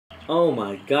Oh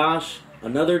my gosh,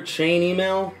 another chain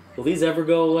email? Will these ever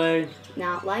go away?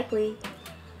 Not likely.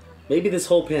 Maybe this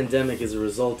whole pandemic is a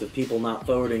result of people not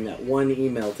forwarding that one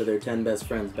email to their 10 best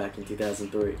friends back in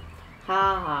 2003. Ha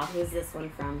ha, who's this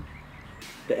one from?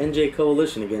 The NJ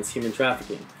Coalition Against Human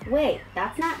Trafficking. Wait,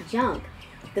 that's not junk.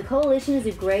 The Coalition is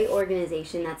a great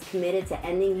organization that's committed to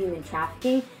ending human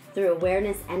trafficking through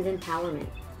awareness and empowerment.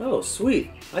 Oh,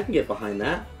 sweet. I can get behind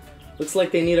that. Looks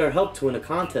like they need our help to win a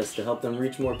contest to help them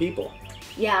reach more people.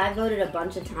 Yeah, I voted a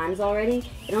bunch of times already.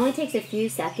 It only takes a few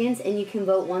seconds and you can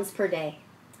vote once per day.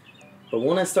 But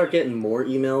won't I start getting more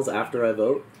emails after I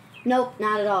vote? Nope,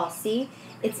 not at all. See?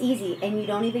 It's easy and you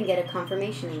don't even get a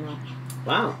confirmation email.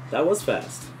 Wow, that was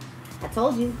fast. I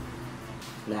told you.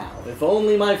 Now, if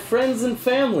only my friends and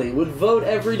family would vote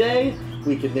every day,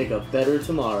 we could make a better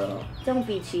tomorrow. Don't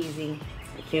be cheesy.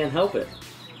 I can't help it.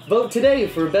 Vote today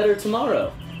for a better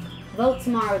tomorrow. Vote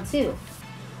tomorrow too.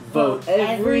 Vote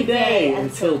every day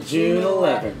until June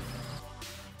 11th.